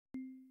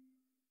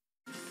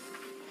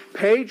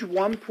Page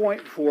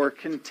 1.4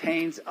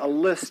 contains a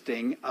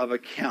listing of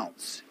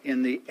accounts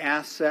in the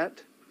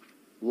asset,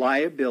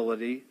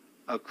 liability,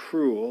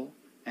 accrual,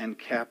 and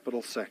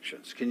capital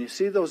sections. Can you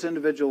see those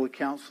individual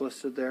accounts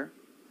listed there?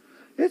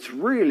 It's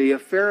really a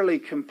fairly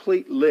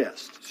complete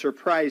list,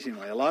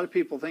 surprisingly. A lot of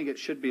people think it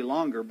should be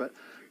longer, but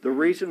the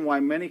reason why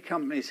many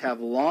companies have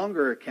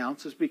longer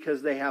accounts is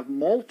because they have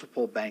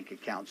multiple bank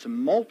accounts and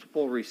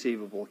multiple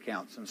receivable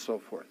accounts and so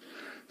forth.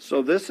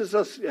 So this is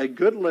a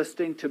good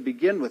listing to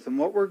begin with. And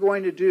what we're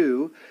going to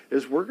do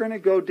is we're going to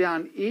go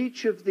down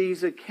each of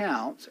these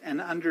accounts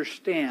and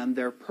understand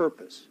their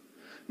purpose.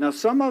 Now,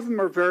 some of them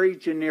are very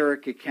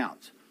generic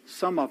accounts.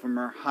 Some of them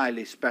are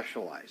highly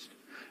specialized.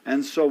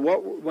 And so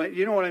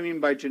you know what I mean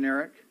by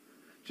generic?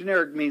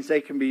 Generic means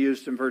they can be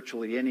used in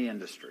virtually any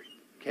industry.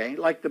 Okay?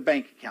 Like the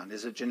bank account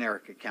is a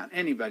generic account.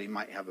 Anybody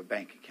might have a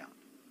bank account.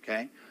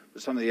 Okay?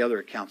 But some of the other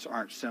accounts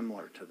aren't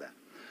similar to that.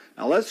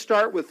 Now let's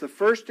start with the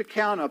first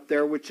account up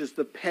there, which is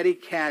the petty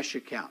cash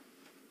account.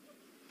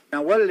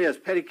 Now what it is,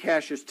 petty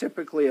cash is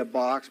typically a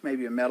box,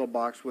 maybe a metal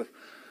box with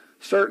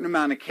a certain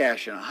amount of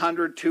cash in it,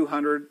 $100,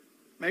 $200,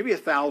 maybe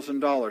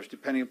 $1,000,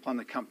 depending upon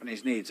the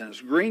company's needs. And it's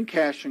green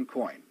cash and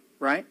coin,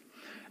 right?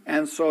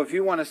 And so if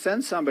you want to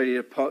send somebody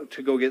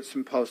to go get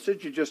some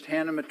postage, you just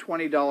hand them a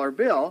 $20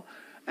 bill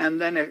and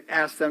then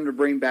ask them to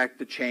bring back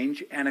the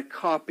change and a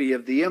copy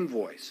of the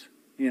invoice,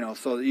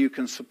 so that you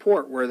can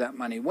support where that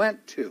money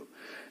went to.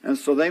 And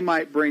so they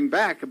might bring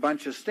back a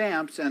bunch of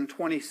stamps and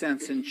 20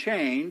 cents in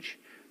change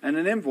and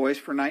an invoice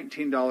for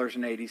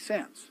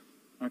 $19.80.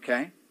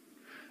 Okay?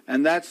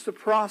 And that's the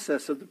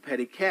process of the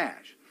petty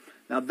cash.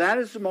 Now, that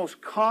is the most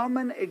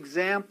common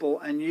example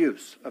and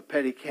use of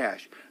petty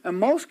cash. And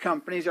most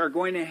companies are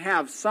going to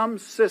have some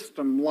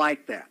system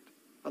like that.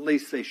 At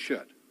least they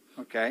should.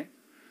 Okay?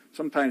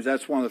 Sometimes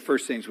that's one of the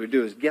first things we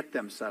do is get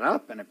them set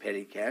up in a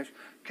petty cash,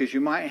 because you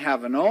might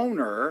have an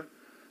owner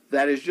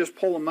that is just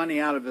pulling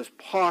money out of his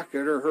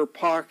pocket or her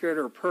pocket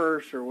or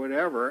purse or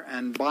whatever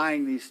and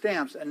buying these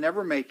stamps and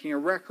never making a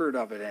record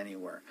of it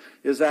anywhere.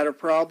 Is that a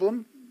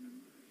problem?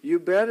 You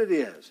bet it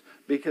is,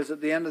 because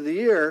at the end of the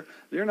year,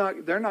 they're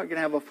not going to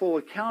have a full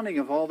accounting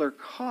of all their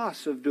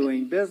costs of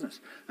doing business.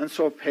 And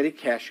so a petty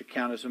cash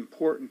account is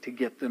important to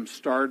get them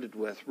started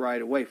with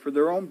right away for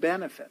their own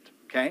benefit.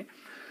 Okay?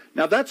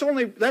 Now that's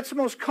the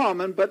most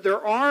common, but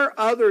there are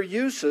other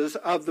uses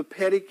of the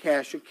petty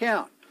cash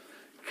account,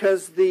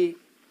 because the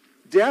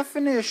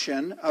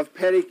definition of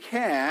petty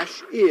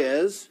cash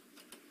is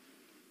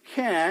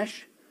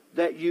cash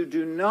that you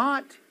do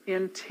not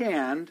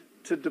intend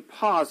to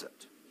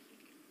deposit.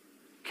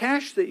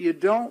 Cash that you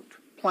don't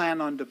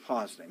plan on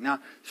depositing. Now,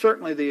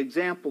 certainly the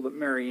example that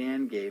Mary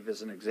Ann gave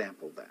is an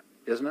example of that,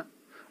 isn't it?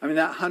 I mean,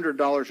 that $100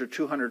 or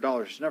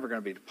 $200 is never going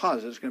to be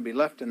deposited. It's going to be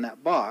left in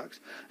that box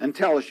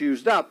until it's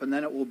used up, and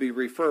then it will be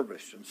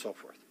refurbished and so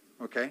forth.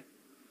 Okay?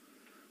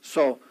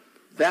 So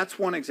that's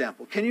one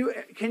example. Can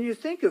you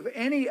think of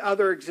any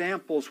other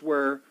examples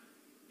where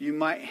you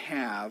might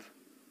have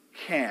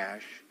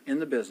cash in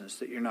the business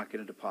that you're not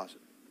going to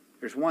deposit?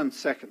 There's one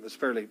second that's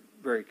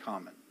very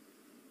common.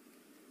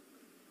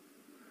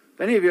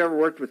 Have any of you ever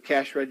worked with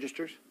cash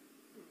registers?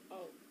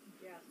 Oh,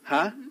 yeah.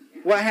 Huh?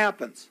 What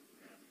happens?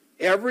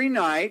 Every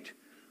night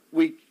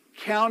we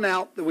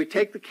we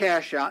take the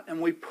cash out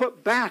and we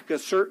put back a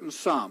certain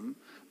sum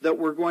that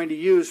we're going to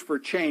use for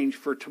change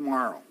for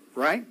tomorrow,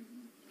 right?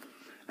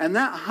 And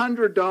that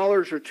 $100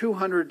 or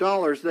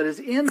 $200 that is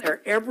in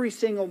there every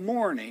single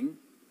morning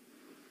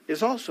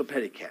is also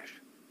petty cash,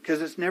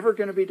 because it's never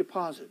going to be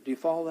deposited. Do you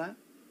follow that?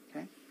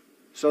 Okay.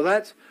 So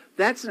that's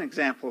an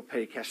example of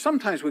petty cash.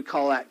 Sometimes we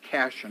call that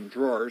cash in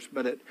drawers,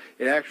 but it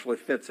actually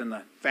fits in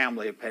the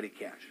family of petty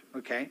cash.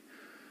 Okay.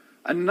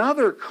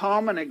 Another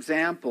common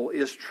example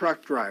is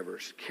truck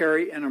drivers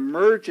carry an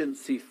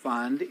emergency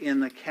fund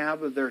in the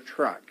cab of their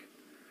truck.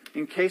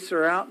 In case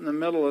they're out in the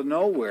middle of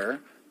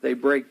nowhere, they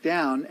break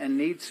down and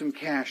need some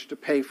cash to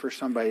pay for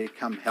somebody to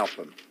come help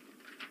them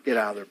get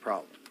out of their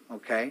problem.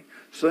 Okay?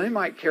 So they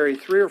might carry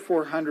 $300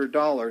 or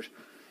 $400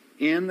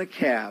 in the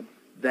cab.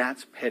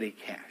 That's petty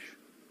cash.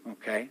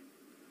 Okay?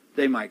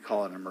 They might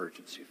call it an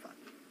emergency fund.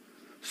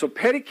 So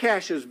petty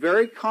cash is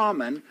very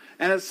common,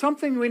 and it's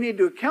something we need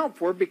to account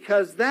for,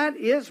 because that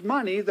is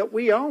money that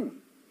we own.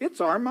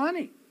 It's our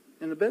money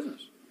in the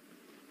business.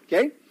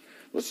 Okay?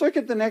 Let's look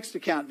at the next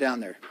account down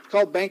there. It's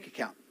called bank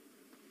account.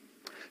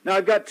 Now,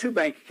 I've got two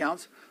bank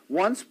accounts.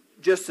 One's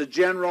just a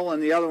general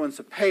and the other one's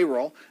a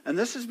payroll. And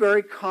this is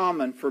very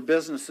common for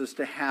businesses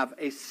to have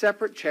a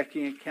separate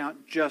checking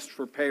account just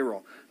for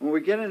payroll. When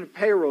we get into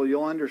payroll,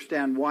 you'll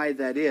understand why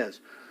that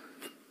is.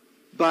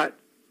 But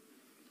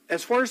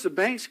as far as the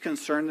bank's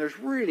concerned, there's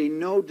really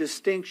no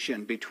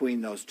distinction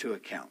between those two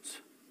accounts.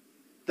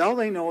 All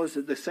they know is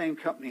that the same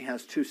company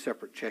has two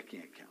separate checking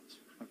accounts.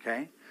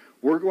 Okay?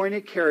 We're going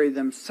to carry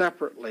them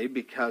separately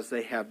because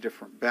they have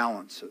different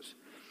balances.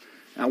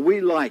 Now,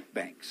 we like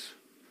banks.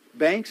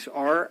 Banks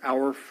are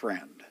our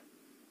friend,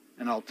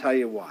 and I'll tell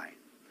you why.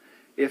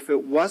 If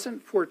it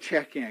wasn't for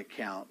checking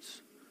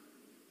accounts,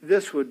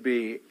 this would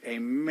be a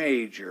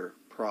major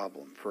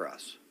problem for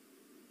us.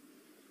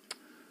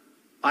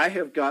 I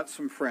have got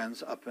some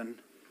friends up in,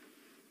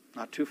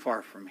 not too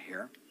far from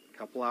here, a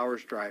couple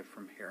hours drive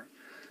from here,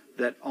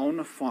 that own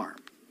a farm.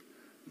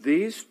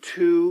 These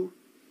two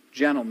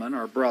gentlemen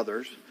are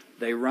brothers.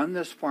 They run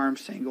this farm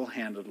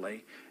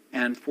single-handedly,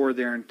 and for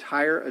their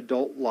entire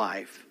adult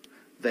life,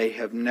 they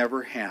have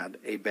never had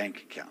a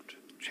bank account,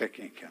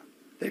 checking account.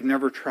 They've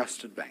never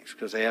trusted banks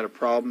because they had a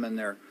problem in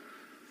their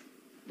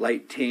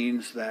late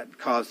teens that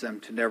caused them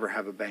to never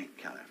have a bank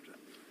account after that.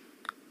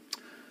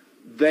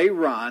 They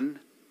run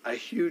a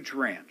huge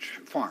ranch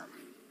farm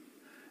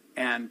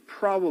and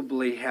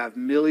probably have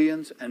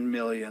millions and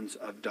millions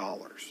of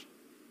dollars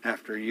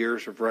after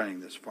years of running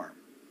this farm.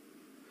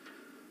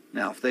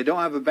 Now, if they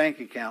don't have a bank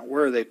account,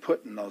 where are they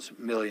putting those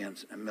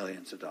millions and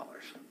millions of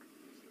dollars?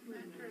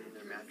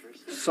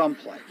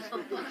 Someplace.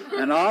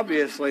 And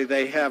obviously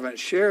they haven't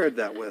shared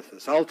that with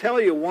us. I'll tell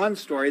you one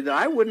story that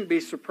I wouldn't be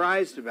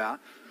surprised about.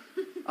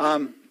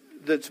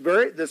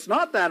 That's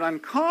not that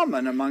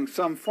uncommon among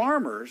some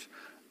farmers,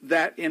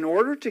 that in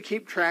order to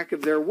keep track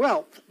of their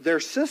wealth,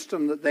 their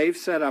system that they've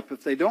set up,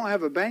 if they don't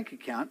have a bank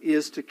account,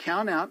 is to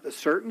count out a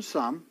certain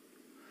sum,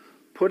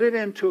 put it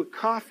into a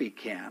coffee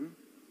can,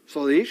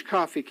 so that each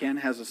coffee can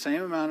has the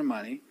same amount of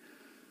money,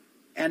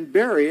 and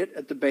bury it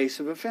at the base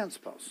of a fence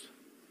post.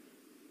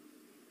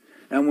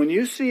 And when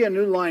you see a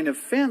new line of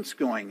fence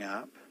going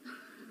up,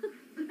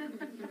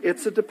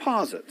 it's a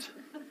deposit.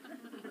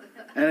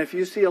 And if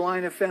you see a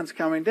line of fence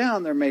coming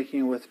down, they're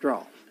making a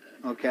withdrawal.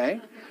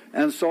 Okay?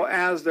 And so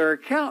as their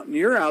accountant,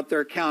 you're out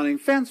there counting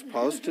fence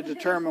posts to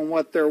determine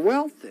what their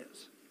wealth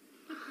is.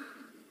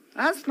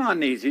 That's not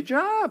an easy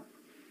job.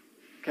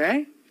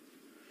 Okay?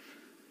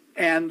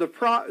 And the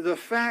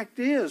fact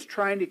is,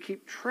 trying to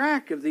keep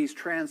track of these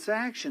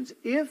transactions,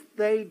 if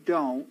they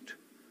don't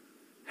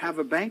have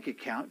a bank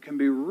account, can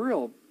be a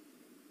real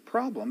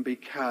problem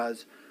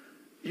because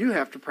you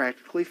have to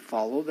practically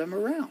follow them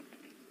around.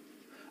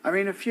 I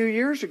mean, a few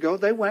years ago,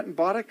 they went and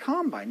bought a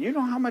combine. You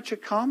know how much a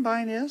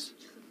combine is?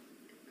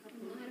 A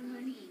lot of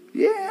money.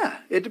 Yeah,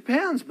 it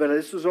depends, but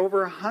this was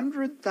over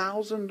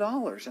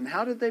 $100,000. And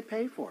how did they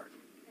pay for it?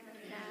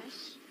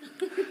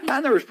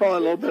 And there was probably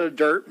a little bit of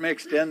dirt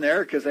mixed in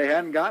there because they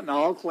hadn't gotten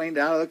all cleaned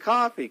out of the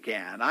coffee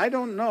can. I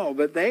don't know,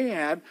 but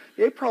they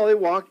probably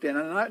walked in,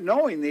 and not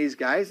knowing these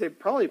guys, they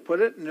probably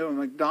put it into a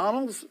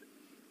McDonald's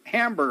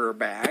hamburger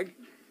bag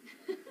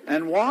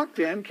and walked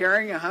in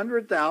carrying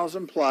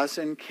 $100,000 plus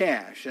in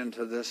cash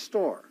into this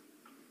store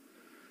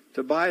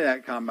to buy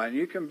that combine.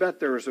 You can bet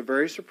there was a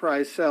very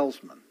surprised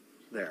salesman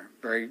there,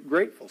 very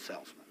grateful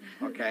salesman,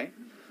 okay?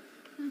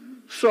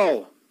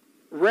 So,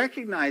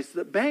 recognize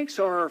that banks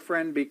are our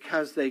friend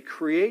because they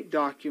create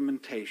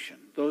documentation.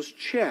 Those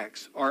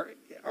checks are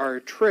a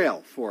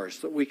trail for us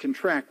that we can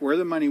track where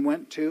the money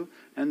went to,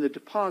 and the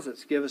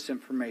deposits give us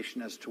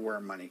information as to where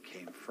money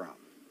came from.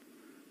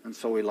 And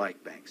so we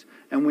like banks.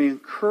 And we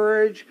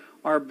encourage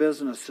our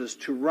businesses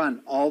to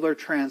run all their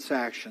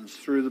transactions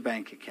through the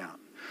bank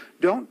account.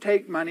 Don't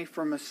take money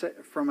from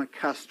a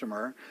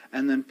customer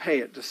and then pay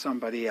it to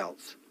somebody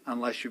else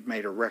unless you've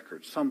made a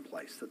record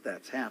someplace that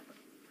that's happened.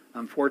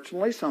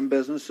 Unfortunately, some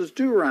businesses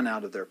do run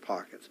out of their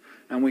pockets,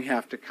 and we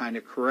have to kind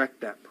of correct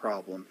that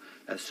problem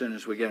as soon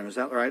as we get them. Is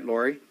that right,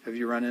 Lori? Have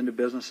you run into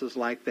businesses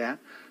like that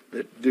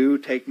do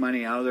take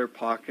money out of their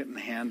pocket and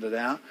hand it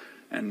out?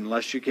 And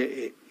unless you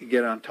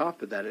get on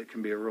top of that, it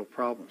can be a real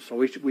problem. So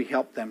we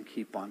help them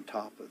keep on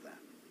top of that.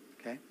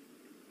 Okay?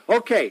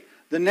 Okay,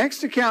 the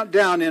next account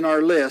down in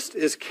our list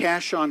is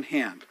cash on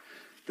hand.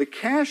 The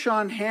cash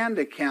on hand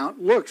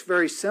account looks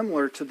very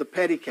similar to the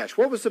petty cash.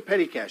 What was the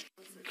petty cash?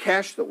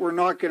 Cash that we're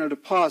not going to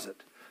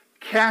deposit.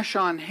 Cash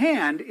on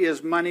hand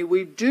is money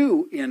we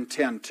do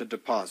intend to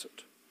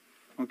deposit.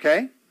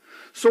 Okay?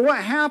 So what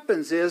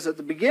happens is at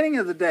the beginning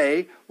of the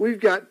day, we've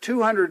got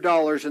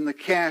 $200 in the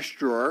cash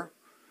drawer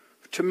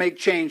to make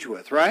change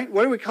with, right?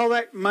 What do we call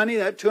that money,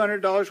 that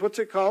 $200? What's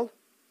it called?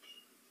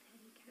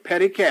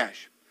 Petty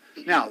cash.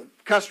 Now,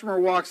 customer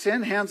walks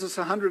in, hands us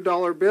a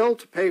 $100 bill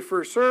to pay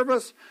for a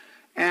service,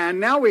 and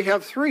now we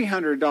have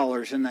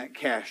 $300 in that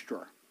cash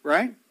drawer,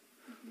 right?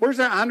 Where's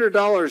that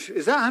 $100?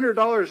 Is that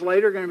 $100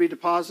 later going to be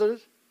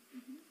deposited?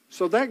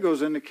 So that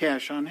goes into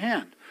cash on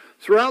hand.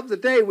 Throughout the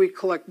day, we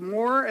collect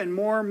more and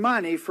more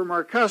money from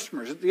our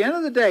customers. At the end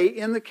of the day,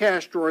 in the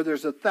cash drawer,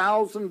 there's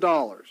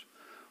 $1,000.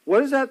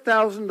 What does that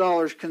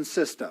 $1,000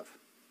 consist of?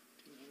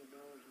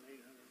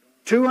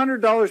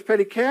 $200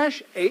 petty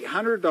cash,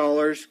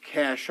 $800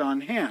 cash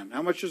on hand.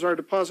 How much is our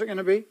deposit going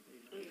to be?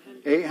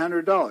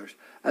 $800.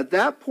 At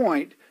that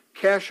point,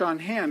 cash on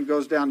hand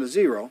goes down to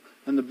zero,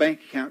 and the bank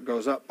account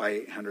goes up by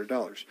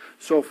 $800.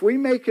 So if we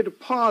make a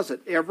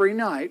deposit every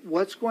night,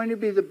 what's going to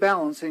be the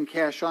balance in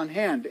cash on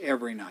hand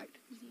every night?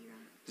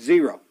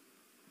 Zero.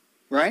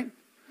 Right?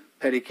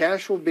 Petty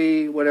cash will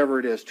be whatever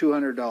it is,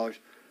 $200.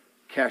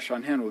 Cash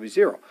on hand will be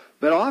zero.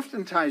 But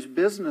oftentimes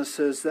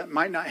businesses that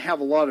might not have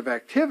a lot of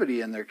activity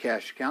in their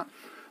cash account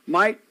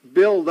might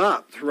build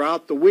up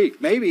throughout the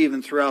week, maybe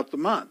even throughout the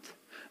month.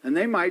 And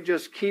they might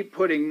just keep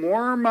putting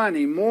more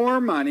money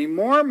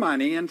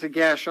into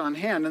cash on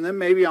hand. And then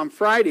maybe on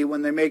Friday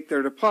when they make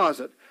their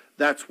deposit,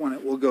 that's when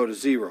it will go to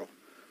zero,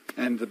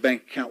 and the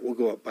bank account will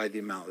go up by the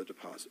amount of the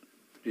deposit.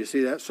 Do you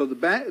see that? So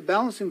the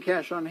balance in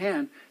cash on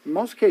hand, in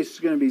most cases, is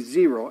going to be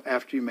zero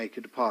after you make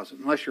a deposit,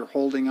 unless you're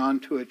holding on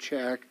to a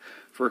check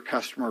for a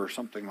customer or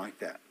something like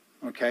that.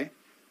 Okay?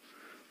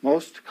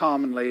 Most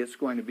commonly, it's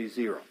going to be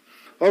zero.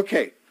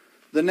 Okay,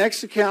 the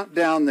next account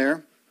down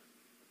there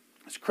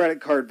is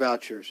credit card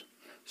vouchers.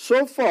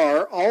 So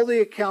far, all the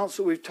accounts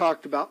that we've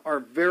talked about are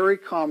very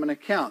common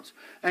accounts.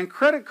 And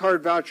credit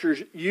card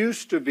vouchers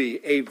used to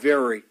be a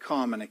very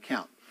common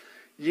account.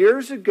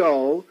 Years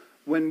ago,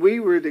 when we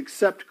would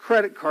accept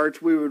credit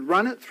cards, we would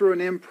run it through an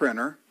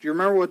imprinter. Do you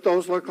remember what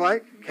those look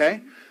like?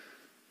 Okay.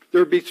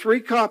 There would be 3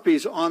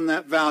 copies on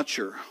that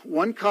voucher.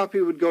 1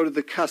 copy would go to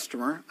the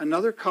customer.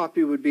 Another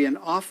copy would be an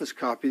office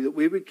copy that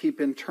we would keep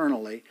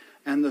internally.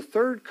 And the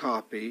 3rd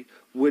copy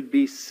would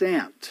be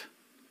sent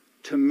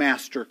to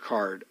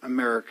MasterCard,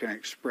 American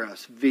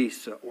Express,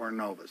 Visa, or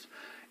Novus.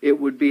 It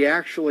would be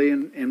actually,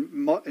 in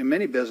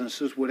many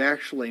businesses, would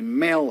actually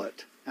mail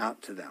it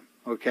out to them.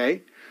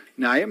 Okay?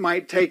 Now, it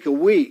might take a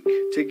week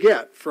to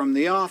get from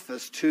the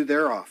office to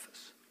their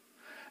office.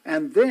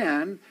 And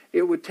then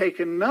it would take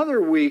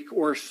another week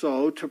or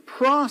so to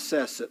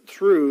process it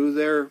through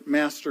their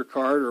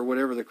MasterCard or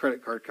whatever the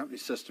credit card company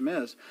system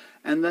is.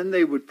 And then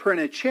they would print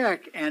a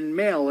check and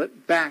mail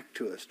it back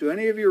to us. Do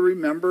any of you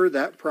remember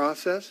that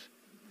process?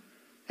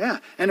 Yeah.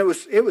 And it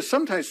was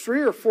sometimes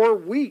 3 or 4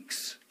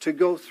 weeks to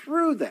go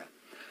through that.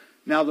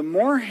 Now, the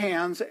more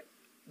hands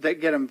that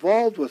get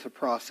involved with the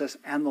process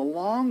and the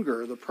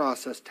longer the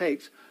process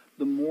takes,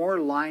 the more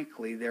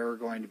likely there are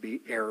going to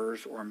be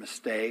errors or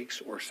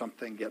mistakes or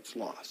something gets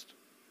lost.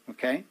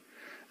 Okay?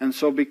 And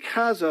so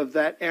because of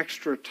that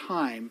extra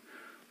time,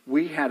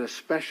 we had a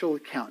special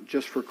account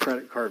just for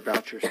credit card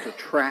vouchers to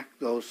track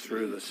those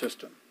through the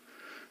system.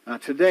 Now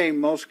today,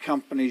 most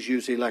companies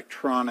use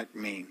electronic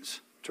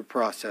means to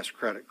process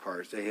credit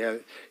cards. They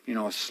have,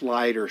 a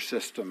slider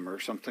system or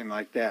something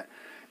like that.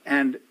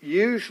 And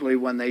usually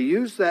when they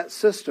use that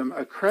system,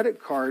 a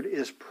credit card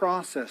is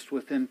processed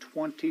within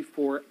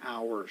 24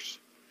 hours.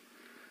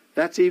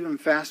 That's even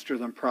faster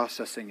than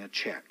processing a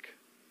check.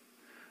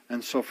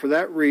 And so for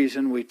that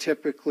reason, we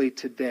typically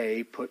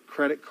today put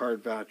credit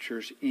card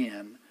vouchers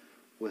in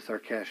with our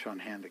cash on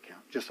hand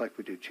account, just like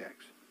we do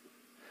checks.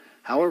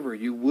 However,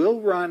 you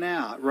will run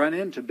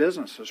into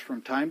businesses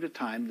from time to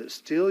time that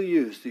still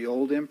use the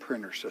old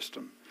imprinter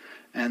system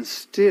and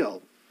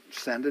still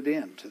send it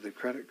in to the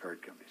credit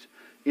card companies.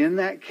 In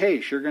that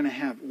case, you're going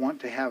to want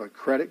to have a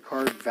credit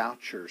card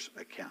vouchers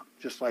account,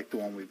 just like the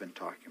one we've been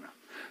talking about.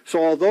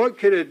 So although it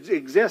could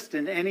exist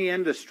in any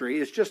industry,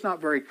 it's just not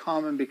very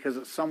common because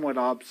it's somewhat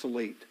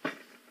obsolete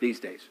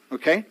these days.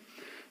 Okay?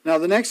 Now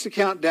the next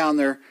account down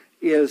there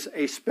is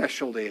a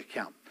specialty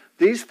account.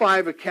 These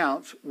 5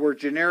 accounts were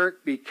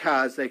generic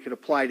because they could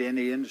apply to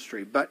any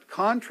industry, but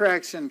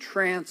contracts in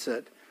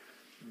transit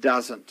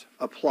doesn't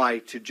apply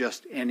to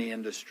just any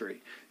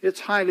industry. It's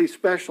highly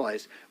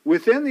specialized.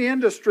 Within the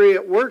industry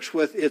it works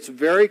with, it's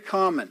very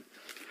common.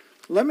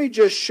 Let me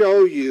just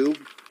show you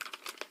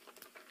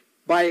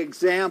by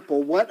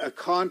example what a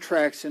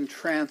contracts in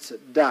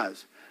transit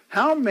does.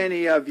 How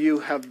many of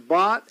you have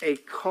bought a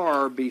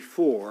car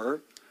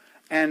before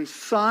and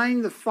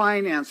signed the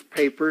finance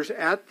papers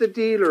at the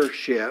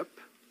dealership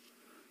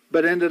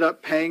but ended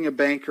up paying a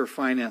bank or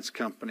finance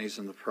companies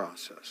in the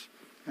process?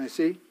 Can I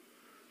see?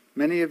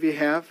 Many of you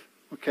have,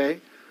 okay?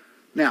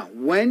 Now,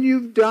 when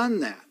you've done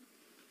that,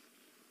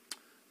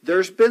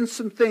 there's been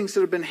some things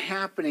that have been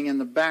happening in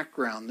the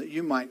background that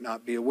you might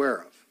not be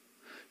aware of.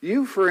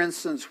 You, for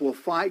instance, will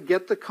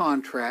get the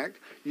contract,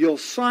 you'll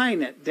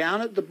sign it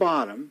down at the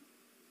bottom,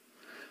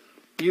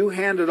 you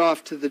hand it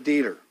off to the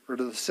dealer or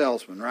to the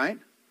salesman, right?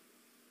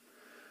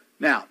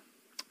 Now,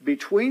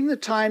 between the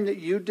time that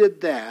you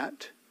did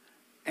that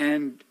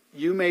and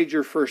you made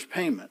your first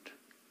payment,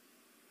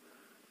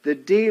 the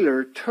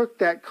dealer took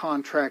that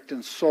contract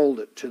and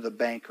sold it to the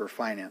bank or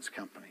finance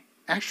company.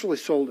 Actually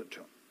sold it to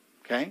them.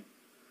 Okay?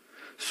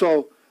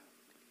 So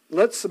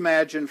let's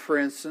imagine, for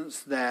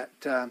instance, that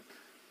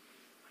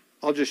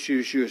I'll just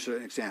use you as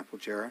an example,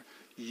 Jara.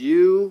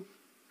 You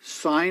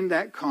signed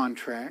that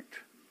contract,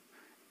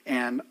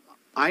 and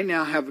I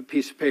now have a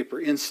piece of paper.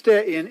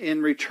 Instead,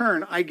 in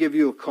return, I give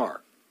you a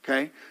car.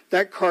 Okay?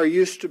 That car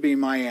used to be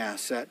my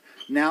asset.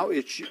 Now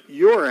it's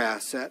your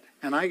asset,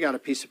 and I got a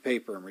piece of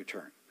paper in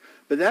return.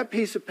 But that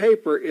piece of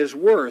paper is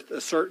worth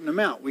a certain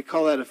amount. We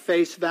call that a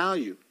face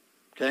value.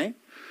 Okay?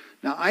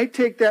 Now, I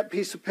take that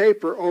piece of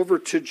paper over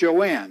to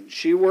Joanne.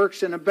 She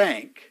works in a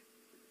bank,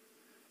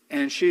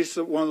 and she's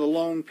one of the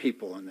loan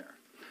people in there.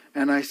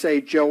 And I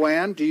say,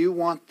 Joanne, do you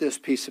want this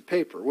piece of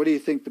paper? What do you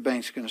think the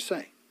bank's going to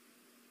say?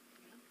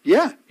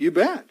 Yeah, you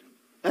bet.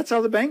 That's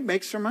how the bank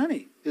makes their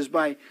money, is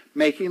by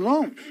making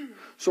loans.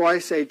 So I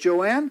say,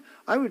 Joanne,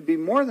 I would be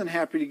more than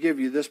happy to give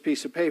you this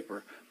piece of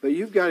paper, but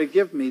you've got to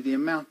give me the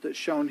amount that's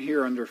shown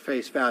here under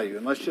face value.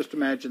 And let's just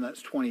imagine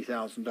that's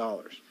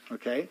 $20,000.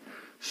 Okay?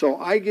 So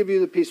I give you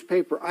the piece of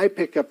paper. I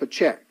pick up a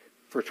check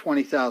for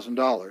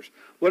 $20,000.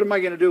 What am I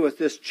going to do with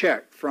this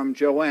check from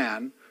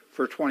Joanne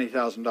for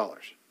 $20,000?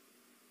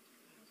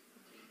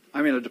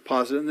 A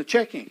deposit in the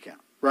checking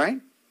account, right?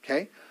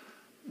 Okay.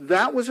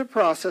 That was a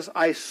process.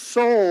 I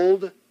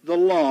sold the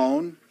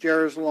loan,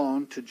 Jared's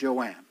loan, to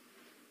Joanne.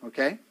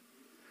 Okay?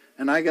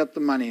 And I got the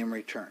money in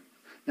return.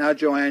 Now,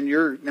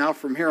 Joanne, now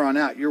from here on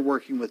out, you're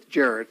working with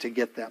Jared to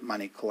get that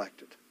money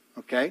collected.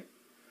 Okay?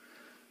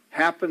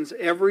 Happens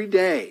every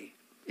day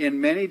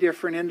in many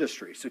different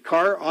industries. The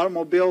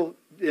automobile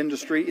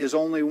industry is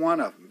only one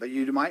of them, but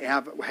you might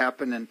have it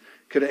happen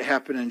could it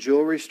happen in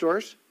jewelry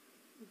stores?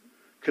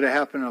 Could it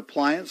happen in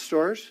appliance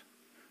stores?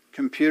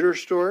 Computer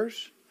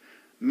stores?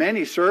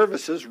 Many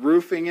services,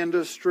 roofing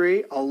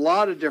industry, a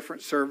lot of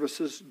different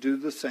services do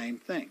the same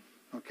thing,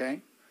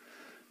 okay?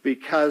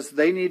 Because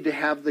they need to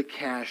have the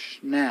cash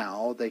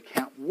now. They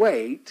can't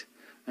wait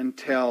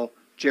until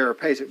Jared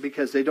pays it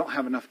because they don't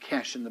have enough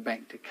cash in the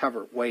bank to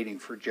cover it, waiting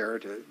for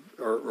Jared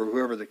or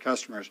whoever the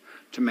customer is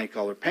to make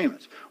all their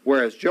payments.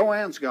 Whereas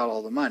Joanne's got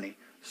all the money,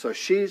 so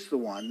she's the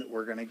one that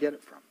we're going to get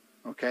it from,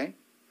 okay?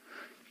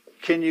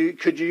 Could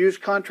you use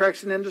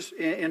contracts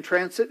in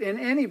transit in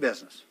any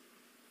business?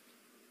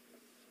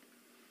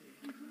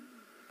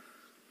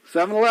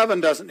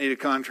 7-Eleven doesn't need a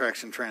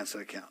contracts in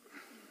transit account.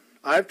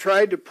 I've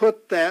tried to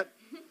put that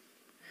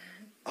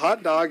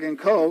hot dog and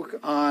Coke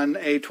on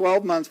a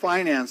 12-month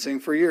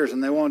financing for years,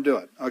 and they won't do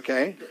it,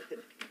 okay?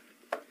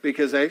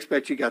 Because they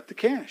expect you got the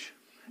cash.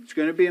 It's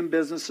going to be in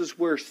businesses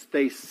where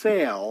they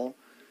sell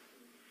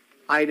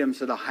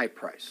items at a high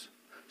price.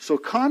 So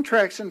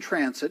contracts in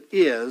transit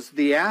is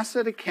the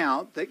asset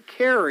account that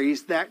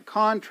carries that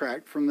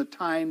contract from the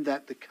time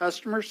that the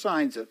customer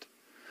signs it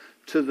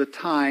to the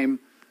time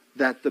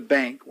that the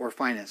bank or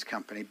finance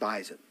company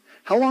buys it.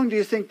 How long do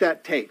you think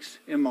that takes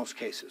in most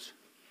cases?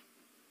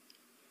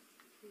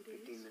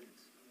 15 minutes.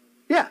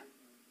 Yeah.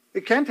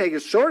 It can take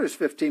as short as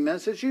 15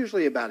 minutes. It's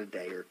usually about a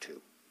day or two.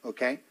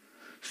 Okay?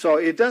 So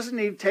it doesn't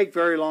need to take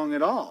very long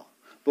at all.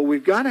 But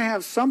we've got to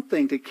have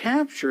something to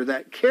capture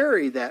that,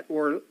 carry that,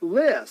 or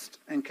list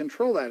and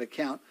control that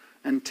account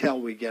until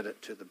we get it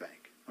to the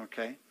bank.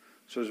 Okay?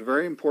 So it's a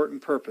very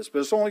important purpose. But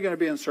it's only going to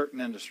be in certain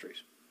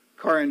industries.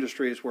 Car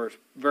industry is where it's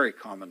very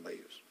commonly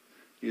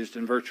used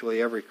in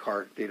virtually every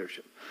car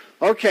dealership.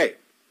 Okay.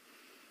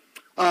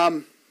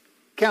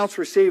 Accounts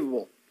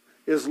receivable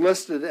is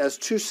listed as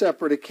two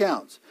separate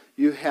accounts.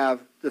 You have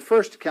the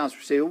first accounts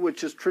receivable,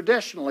 which is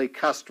traditionally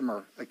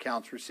customer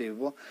accounts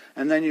receivable,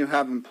 and then you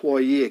have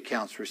employee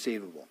accounts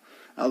receivable.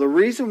 Now, the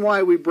reason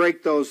why we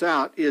break those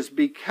out is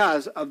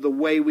because of the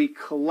way we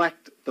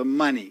collect the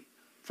money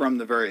from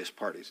the various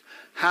parties.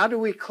 How do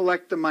we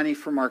collect the money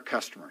from our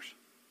customers?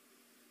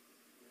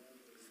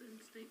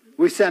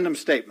 We send them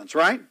statements,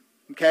 right?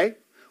 Okay?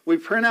 We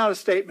print out a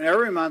statement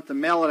every month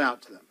and mail it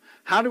out to them.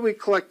 How do we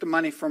collect the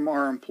money from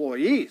our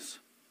employees?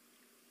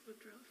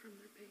 Withdraw from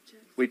their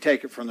paycheck. We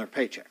take it from their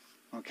paycheck.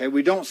 Okay?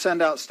 We don't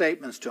send out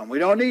statements to them. We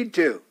don't need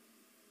to.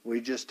 We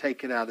just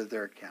take it out of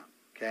their account.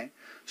 Okay?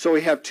 So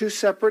we have two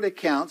separate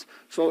accounts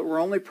so that we're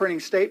only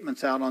printing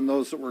statements out on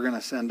those that we're going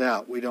to send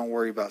out. We don't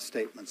worry about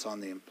statements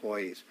on the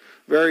employees.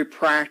 Very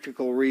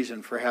practical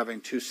reason for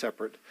having two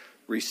separate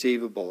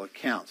receivable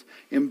accounts.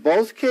 In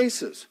both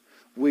cases,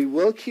 we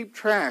will keep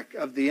track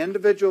of the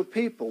individual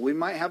people. We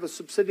might have a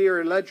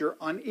subsidiary ledger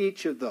on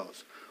each of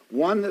those.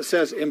 One that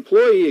says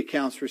employee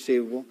accounts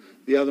receivable,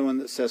 the other one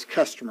that says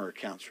customer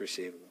accounts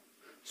receivable,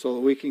 so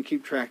that we can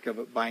keep track of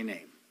it by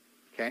name.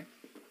 Okay?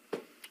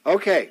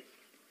 Okay.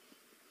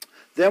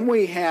 Then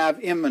we have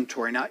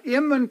inventory. Now,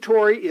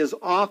 inventory is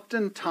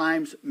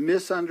oftentimes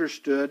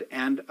misunderstood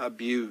and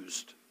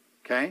abused.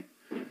 Okay?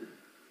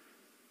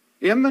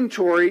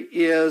 Inventory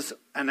is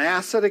an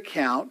asset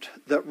account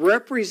that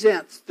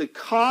represents the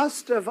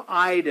cost of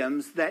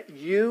items that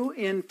you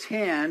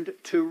intend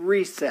to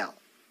resell.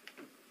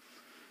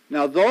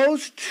 Now,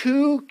 those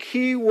two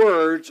key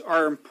words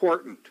are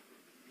important.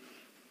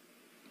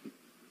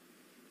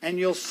 And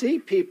you'll see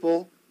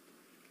people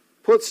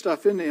put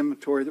stuff into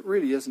inventory that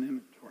really isn't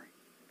inventory.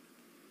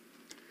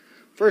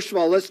 First of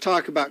all, let's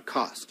talk about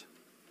cost.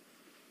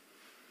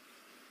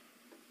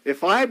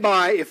 If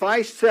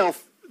I sell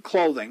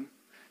clothing,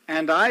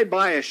 and I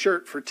buy a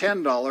shirt for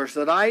 $10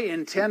 that I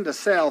intend to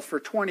sell for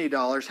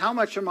 $20, how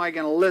much am I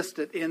going to list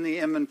it in the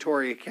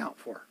inventory account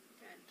for?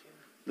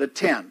 The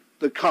 10,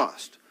 the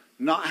cost,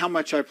 not how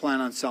much I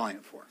plan on selling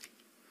it for.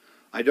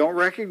 I don't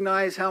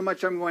recognize how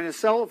much I'm going to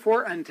sell it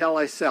for until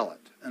I sell it.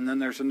 And then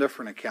there's a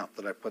different account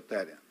that I put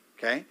that in.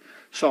 Okay?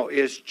 So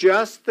it's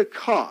just the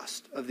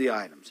cost of the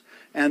items.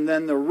 And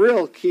then the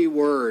real key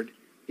word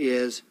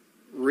is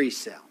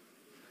resell.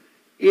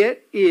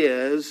 It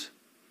is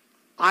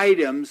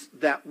items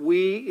that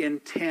we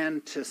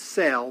intend to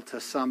sell to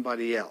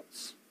somebody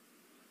else.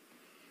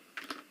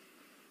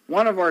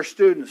 One of our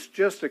students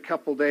just a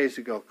couple days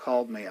ago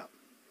called me up.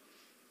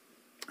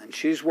 And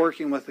she's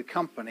working with a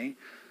company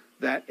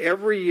that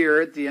every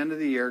year at the end of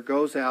the year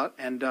goes out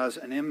and does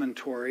an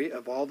inventory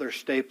of all their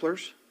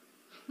staplers,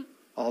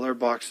 all their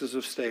boxes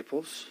of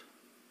staples,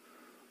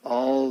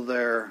 all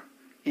their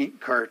ink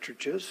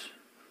cartridges,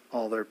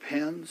 all their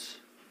pens.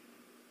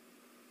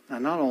 Now,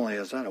 not only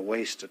is that a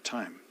waste of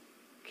time,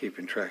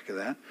 keeping track of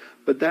that.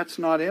 But that's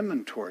not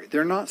inventory.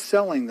 They're not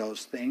selling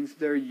those things.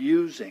 They're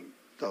using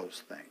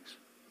those things.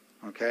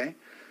 Okay?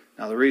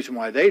 Now, the reason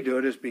why they do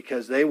it is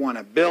because they want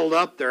to build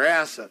up their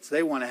assets.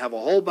 They want to have a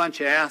whole bunch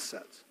of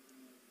assets.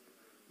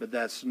 But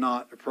that's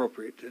not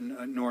appropriate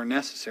nor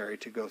necessary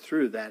to go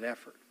through that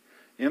effort.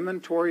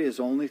 Inventory is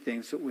only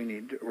things that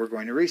we're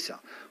going to resell.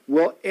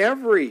 Will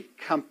every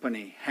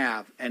company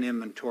have an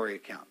inventory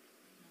account?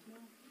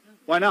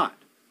 Why not?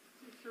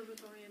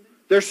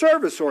 They're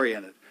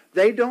service-oriented.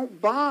 They don't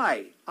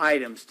buy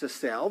items to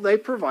sell. They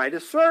provide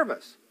a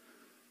service.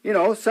 You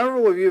know,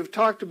 several of you have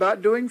talked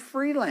about doing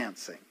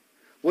freelancing.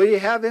 Will you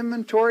have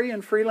inventory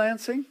in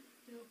freelancing?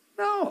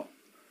 No.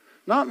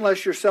 Not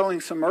unless you're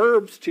selling some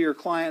herbs to your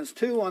clients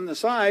too on the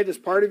side as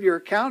part of your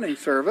accounting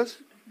service.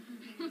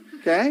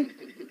 Okay?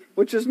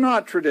 Which is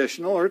not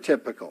traditional or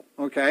typical.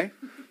 Okay?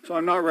 So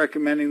I'm not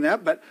recommending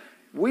that. But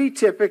we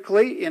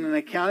typically, in an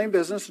accounting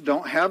business,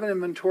 don't have an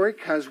inventory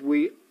because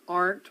we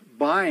aren't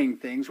buying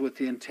things with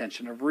the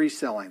intention of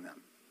reselling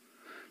them.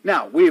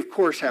 Now, we of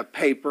course have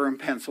paper and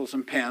pencils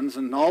and pens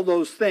and all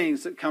those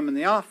things that come in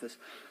the office.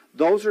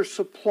 Those are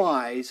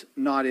supplies,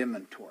 not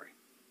inventory.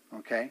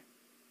 Okay?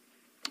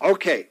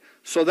 Okay,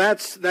 so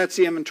that's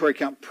the inventory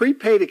account.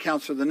 Prepaid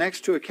accounts are the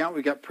next two accounts.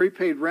 We've got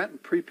prepaid rent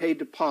and prepaid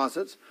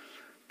deposits.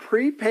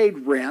 Prepaid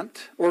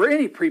rent, or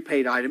any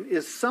prepaid item,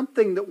 is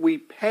something that we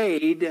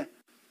paid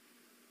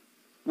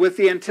with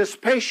the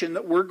anticipation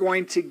that we're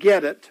going to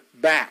get it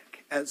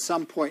back at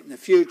some point in the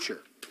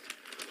future.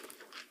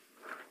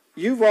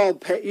 You've all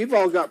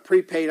got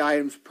prepaid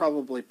items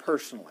probably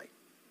personally,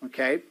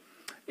 okay?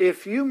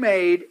 If you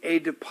made a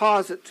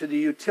deposit to the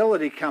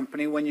utility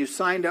company when you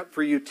signed up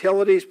for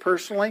utilities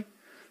personally,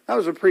 that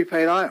was a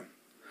prepaid item.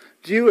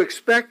 Do you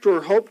expect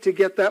or hope to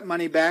get that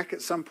money back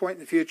at some point in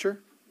the future?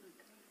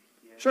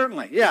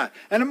 Certainly, yeah.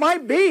 And it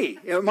might be,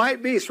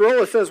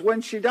 Sorolla says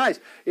when she dies,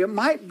 it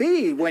might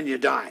be when you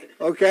die,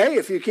 okay,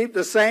 if you keep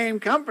the same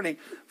company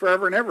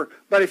forever and ever.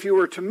 But if you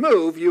were to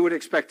move, you would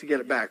expect to get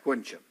it back,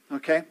 wouldn't you?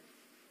 Okay?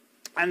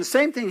 And the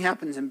same thing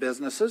happens in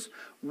businesses.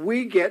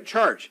 We get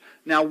charged.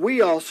 Now,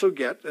 we also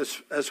get,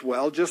 as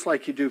well, just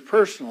like you do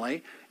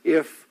personally,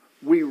 if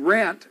we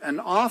rent an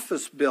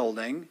office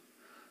building,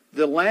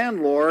 the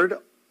landlord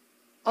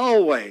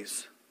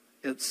always,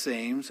 it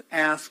seems,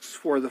 asks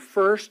for the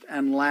first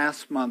and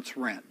last month's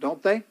rent,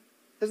 don't they?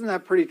 Isn't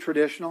that pretty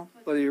traditional?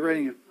 Whether you're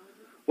renting,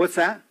 what's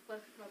that?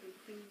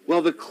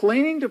 Well, the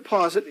cleaning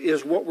deposit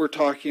is what we're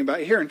talking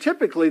about here, and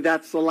typically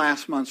that's the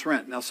last month's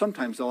rent. Now,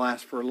 sometimes they'll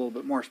ask for a little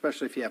bit more,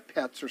 especially if you have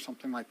pets or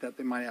something like that.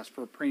 They might ask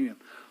for a premium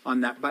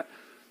on that.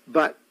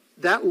 But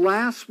that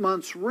last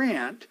month's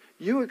rent,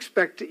 you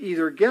expect to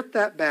either get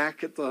that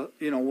back at the,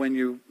 when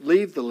you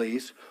leave the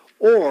lease,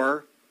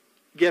 or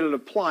get it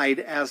applied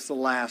as the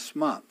last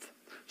month.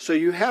 So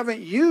you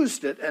haven't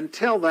used it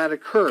until that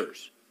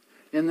occurs.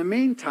 In the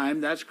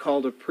meantime, that's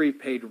called a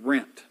prepaid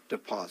rent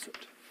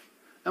deposit.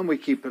 And we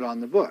keep it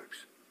on the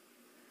books.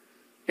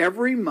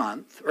 Every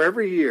month, or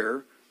every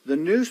year, the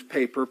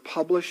newspaper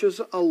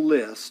publishes a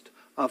list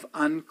of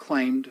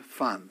unclaimed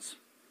funds.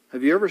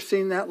 Have you ever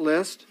seen that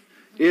list?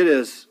 It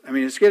is,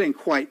 it's getting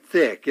quite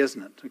thick,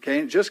 isn't it? Okay,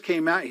 it just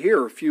came out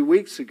here a few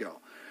weeks ago.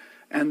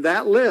 And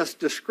that list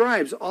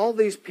describes all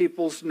these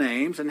people's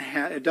names, and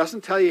it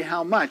doesn't tell you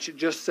how much, it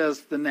just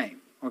says the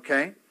name,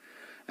 okay?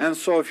 And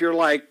so if you're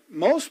like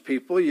most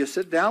people, you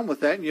sit down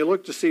with that and you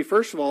look to see,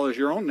 first of all, is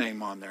your own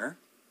name on there,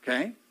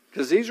 okay?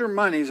 Because these are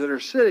monies that are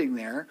sitting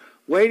there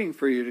waiting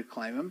for you to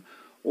claim them,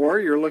 or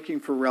you're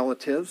looking for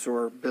relatives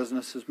or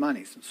businesses'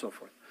 monies and so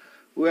forth.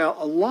 Well,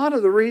 a lot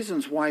of the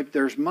reasons why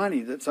there's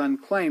money that's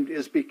unclaimed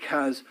is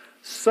because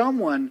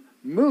someone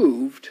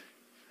moved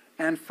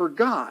and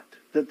forgot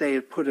that they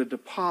had put a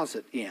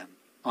deposit in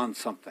on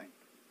something.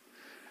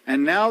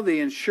 And now the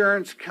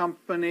insurance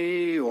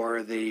company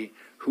or the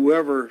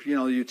whoever, the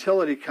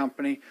utility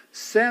company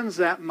sends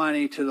that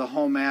money to the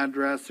home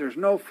address. There's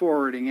no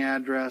forwarding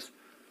address.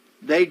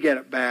 They get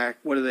it back.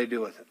 What do they do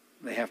with it?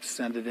 They have to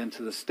send it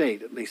into the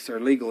state. At least they're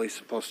legally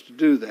supposed to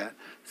do that.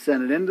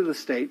 Send it into the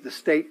state. The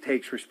state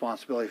takes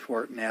responsibility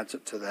for it and adds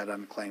it to that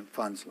unclaimed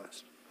funds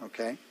list.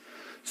 Okay?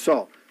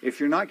 So, if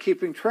you're not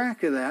keeping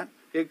track of that,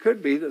 it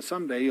could be that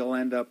someday you'll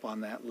end up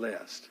on that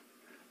list.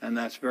 And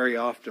that's very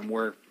often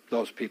where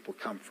those people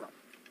come from.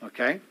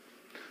 Okay?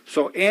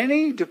 So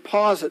any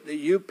deposit that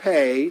you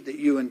pay that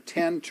you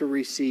intend to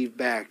receive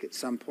back at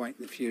some point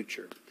in the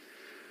future.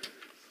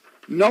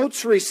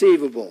 Notes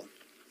receivable.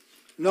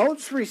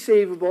 Notes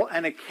receivable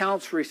and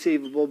accounts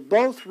receivable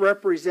both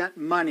represent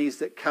monies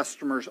that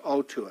customers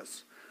owe to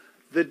us.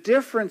 The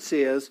difference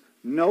is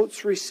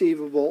notes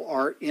receivable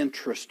are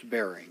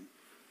interest-bearing.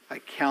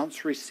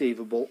 Accounts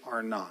receivable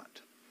are not.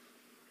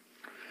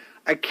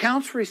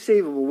 Accounts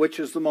receivable, which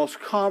is the most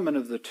common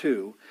of the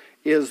two,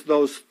 is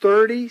those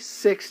 30,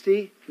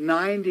 60,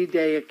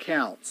 90-day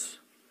accounts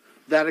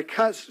that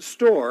a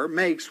store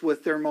makes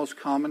with their most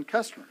common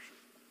customers,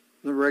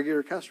 the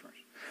regular customers.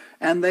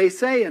 And they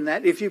say in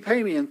that, if you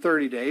pay me in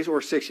 30 days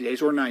or 60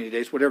 days or 90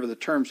 days, whatever the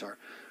terms are,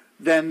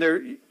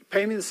 then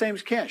pay me the same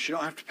as cash. You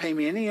don't have to pay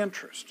me any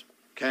interest.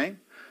 Okay?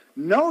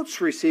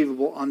 Notes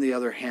receivable, on the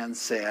other hand,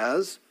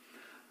 says,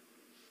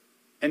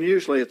 and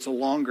usually it's a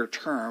longer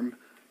term,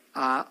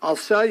 I'll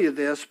sell you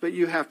this, but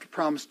you have to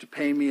promise to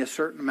pay me a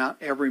certain amount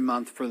every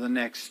month for the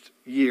next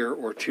year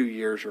or 2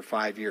 years or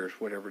 5 years,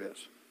 whatever it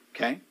is.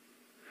 Okay?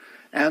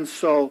 And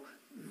so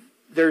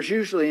there's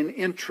usually an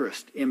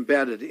interest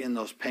embedded in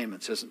those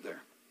payments, isn't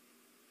there?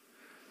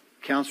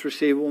 Accounts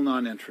receivable,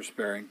 non-interest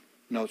bearing.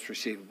 Notes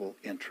receivable,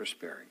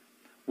 interest bearing.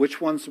 Which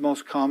one's the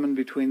most common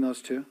between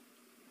those two?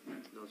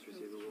 Notes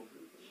receivable.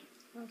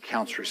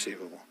 Accounts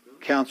receivable.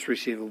 Accounts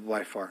receivable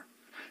by far.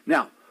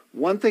 Now,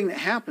 one thing that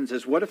happens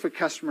is, what if a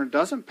customer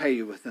doesn't pay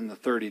you within the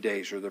 30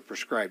 days or the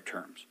prescribed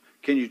terms?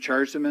 Can you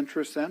charge them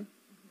interest then?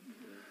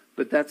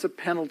 But that's a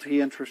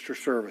penalty interest or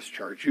service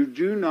charge. You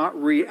do not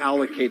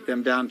reallocate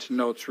them down to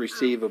notes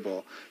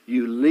receivable.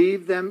 You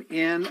leave them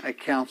in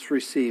accounts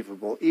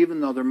receivable,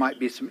 even though there might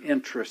be some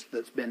interest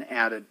that's been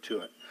added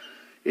to it.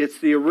 It's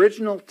the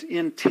original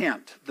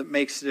intent that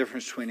makes the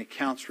difference between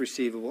accounts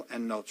receivable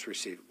and notes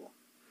receivable.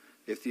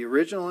 If the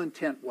original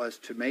intent was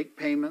to make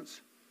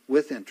payments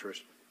with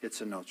interest, it's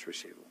a notes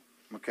receivable.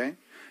 Okay?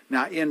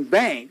 Now, in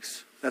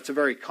banks, that's a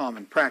very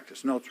common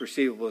practice. Notes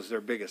receivable is their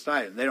biggest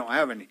item. They don't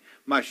have any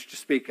much to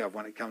speak of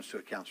when it comes to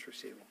accounts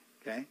receivable.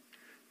 Okay?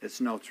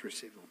 It's notes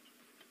receivable.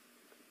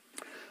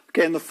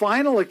 Okay, and the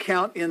final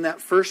account in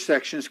that first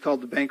section is called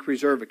the bank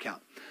reserve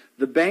account.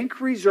 The bank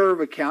reserve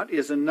account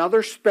is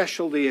another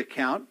specialty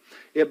account.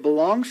 It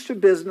belongs to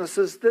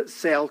businesses that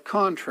sell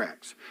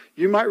contracts.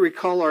 You might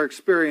recall our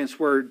experience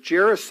where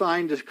Jera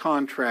signed a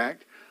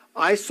contract.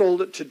 I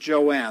sold it to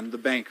Joanne, the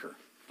banker,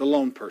 the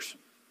loan person.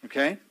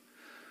 Okay?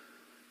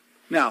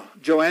 Now,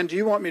 Joanne, do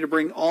you want me to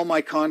bring all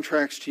my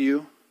contracts to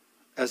you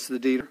as the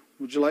dealer?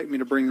 Would you like me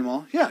to bring them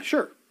all? Yeah,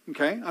 sure.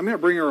 Okay? I'm going to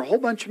bring her a whole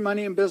bunch of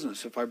money in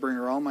business if I bring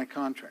her all my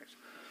contracts.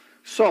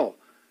 So,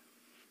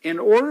 in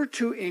order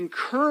to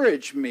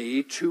encourage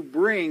me to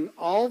bring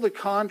all the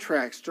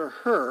contracts to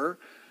her,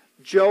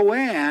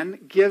 Joanne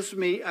gives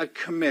me a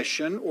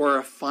commission or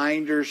a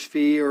finder's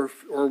fee or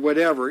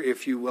whatever,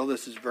 if you will.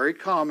 This is very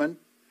common.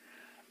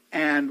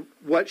 And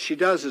what she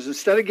does is,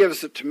 instead of giving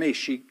it to me,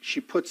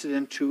 she puts it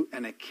into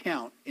an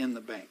account in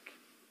the bank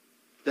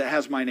that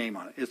has my name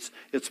on it.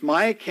 It's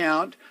my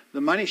account.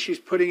 The money she's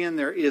putting in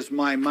there is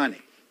my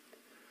money.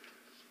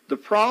 The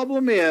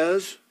problem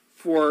is,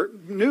 for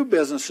new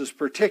businesses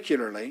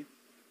particularly,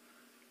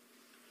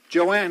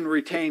 Joanne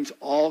retains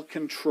all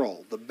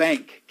control. The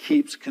bank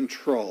keeps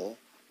control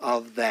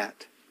of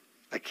that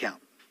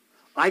account.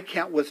 I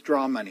can't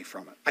withdraw money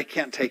from it. I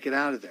can't take it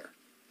out of there.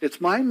 It's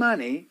my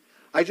money.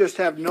 I just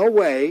have no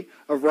way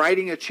of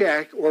writing a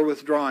check or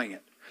withdrawing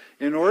it.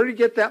 In order to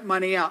get that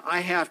money out,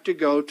 I have to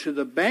go to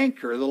the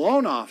banker, the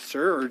loan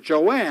officer, or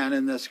Joanne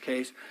in this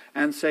case,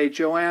 and say,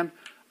 Joanne,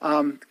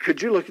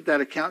 could you look at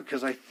that account?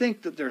 Because I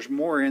think that there's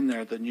more in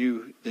there than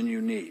you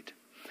need.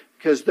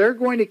 Because they're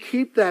going to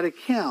keep that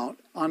account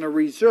on a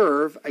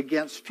reserve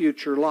against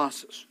future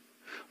losses.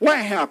 What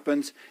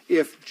happens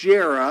if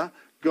Jera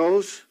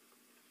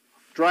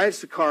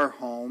drives the car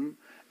home,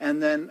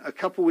 and then a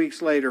couple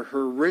weeks later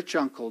her rich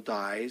uncle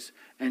dies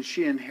and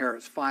she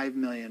inherits $5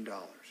 million?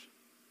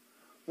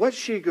 What's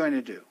she going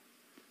to do?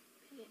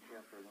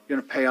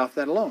 Going to pay off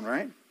that loan,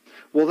 right?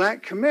 Well,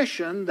 that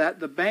commission that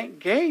the bank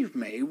gave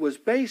me was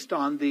based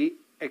on the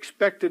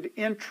expected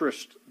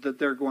interest that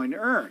they're going to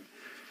earn.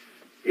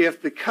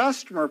 If the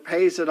customer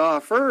pays it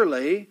off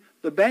early,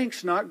 the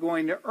bank's not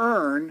going to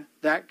earn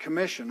that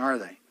commission, are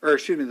they? Or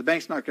excuse me, the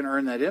bank's not going to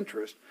earn that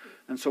interest.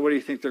 And so what do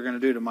you think they're going to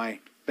do to my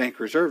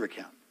bank reserve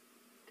account?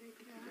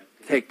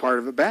 Take part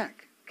of it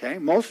back. Okay?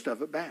 Most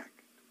of it back.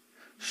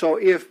 So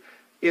if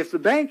the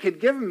bank had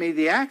given me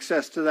the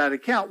access to that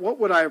account, what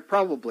would I have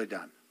probably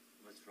done?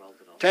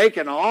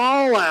 Taken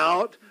all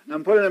out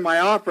and put it in my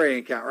operating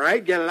account,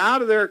 right? Get it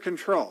out of their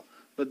control.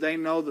 But they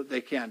know that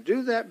they can't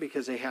do that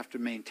because they have to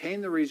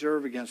maintain the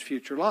reserve against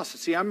future losses.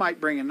 See, I might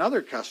bring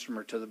another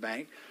customer to the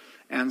bank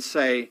and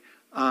say,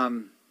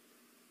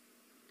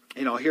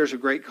 here's a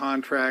great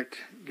contract,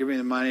 give me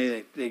the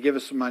money. They give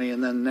us the money,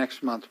 and then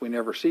next month we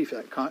never see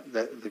that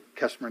the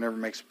customer never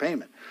makes a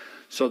payment.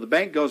 So the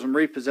bank goes and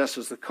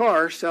repossesses the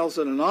car, sells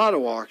it at an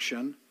auto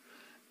auction,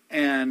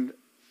 and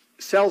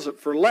sells it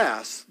for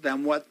less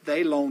than what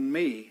they loaned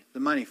me the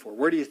money for.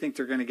 Where do you think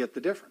they're going to get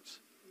the difference?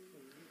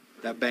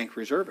 That bank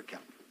reserve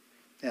account.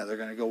 Yeah, they're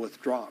going to go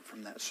withdraw it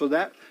from that. So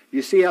that,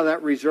 you see how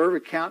that reserve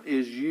account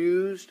is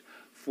used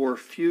for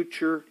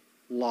future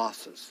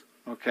losses.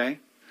 Okay?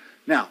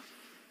 Now,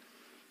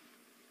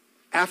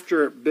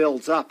 after it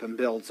builds up and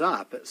builds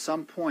up, at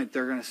some point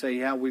they're going to say,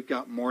 yeah, we've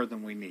got more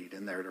than we need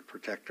in there to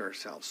protect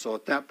ourselves. So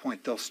at that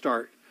point they'll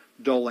start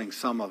doling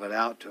some of it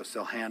out to us.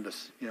 They'll hand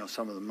us,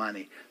 some of the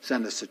money,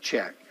 send us a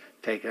check,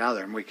 take it out of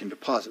there, and we can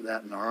deposit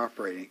that in our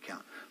operating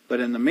account. But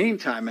in the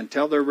meantime,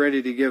 until they're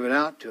ready to give it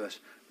out to us,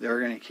 they're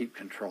going to keep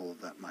control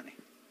of that money.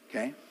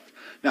 Okay?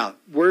 Now,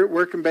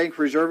 where can bank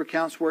reserve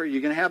accounts work? Are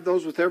you going to have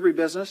those with every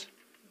business?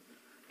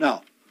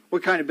 No.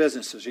 What kind of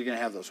businesses are you going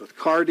to have those with?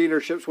 Car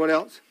dealerships, what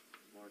else?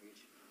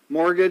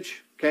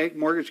 Mortgage. Okay,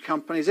 mortgage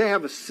companies, they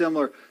have a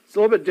similar, it's a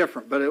little bit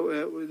different, but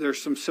there's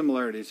some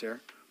similarities there.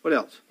 What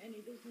else? Any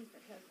business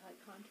that has high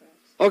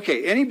contracts.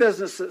 Okay, any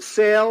business that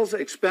sells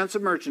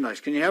expensive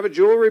merchandise. Can you have a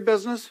jewelry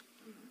business?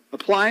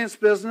 Appliance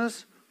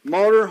business?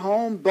 Motor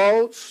home,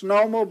 boats,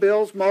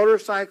 snowmobiles,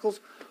 motorcycles?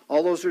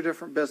 All those are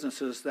different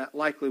businesses that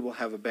likely will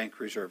have a bank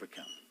reserve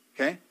account.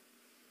 Okay?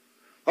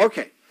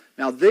 Okay,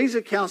 now these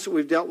accounts that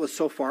we've dealt with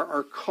so far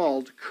are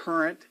called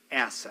current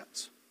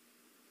assets.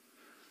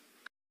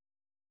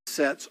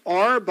 Assets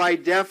are, by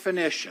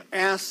definition,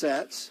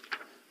 assets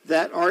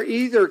that are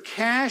either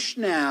cash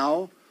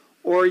now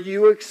or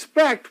you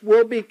expect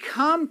will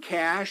become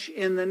cash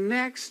in the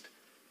next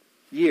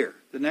year,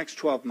 the next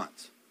 12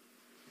 months.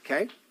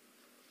 Okay?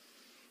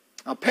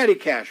 Now, petty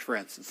cash, for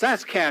instance,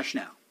 that's cash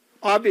now.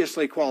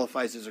 Obviously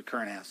qualifies as a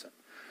current asset.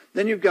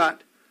 Then you've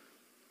got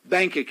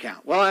bank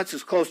account. Well, that's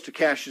as close to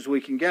cash as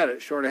we can get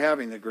it, short of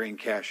having the green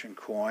cash and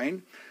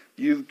coin.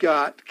 You've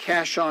got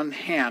cash on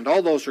hand.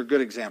 All those are good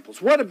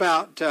examples. What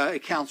about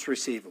accounts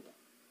receivable?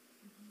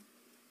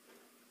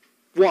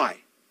 Why?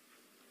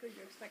 Because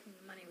you're expecting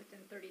the money within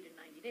 30 to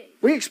 90 days.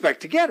 We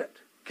expect to get it.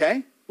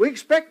 Okay? We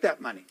expect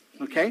that money.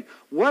 Okay?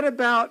 What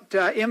about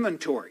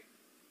inventory?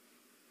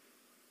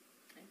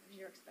 And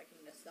you're expecting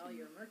to sell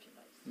your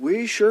merchandise.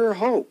 We sure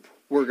hope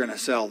we're going to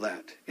sell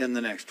that in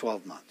the next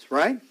 12 months,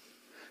 right?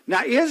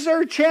 Now, is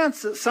there a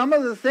chance that some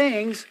of the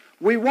things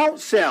we won't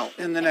sell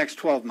in the next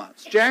 12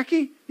 months?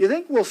 Jackie, you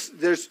think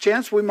there's a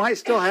chance we might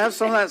still have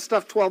some of that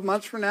stuff 12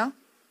 months from now?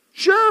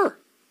 Sure.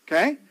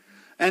 Okay?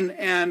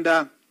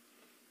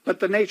 But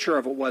the nature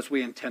of it was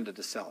we intended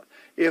to sell it.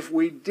 If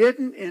we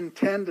didn't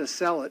intend to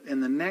sell it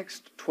in the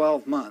next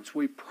 12 months,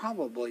 we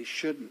probably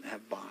shouldn't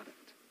have bought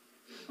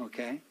it.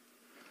 Okay?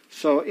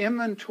 So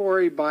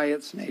inventory by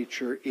its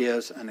nature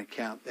is an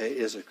account,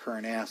 is a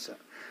current asset.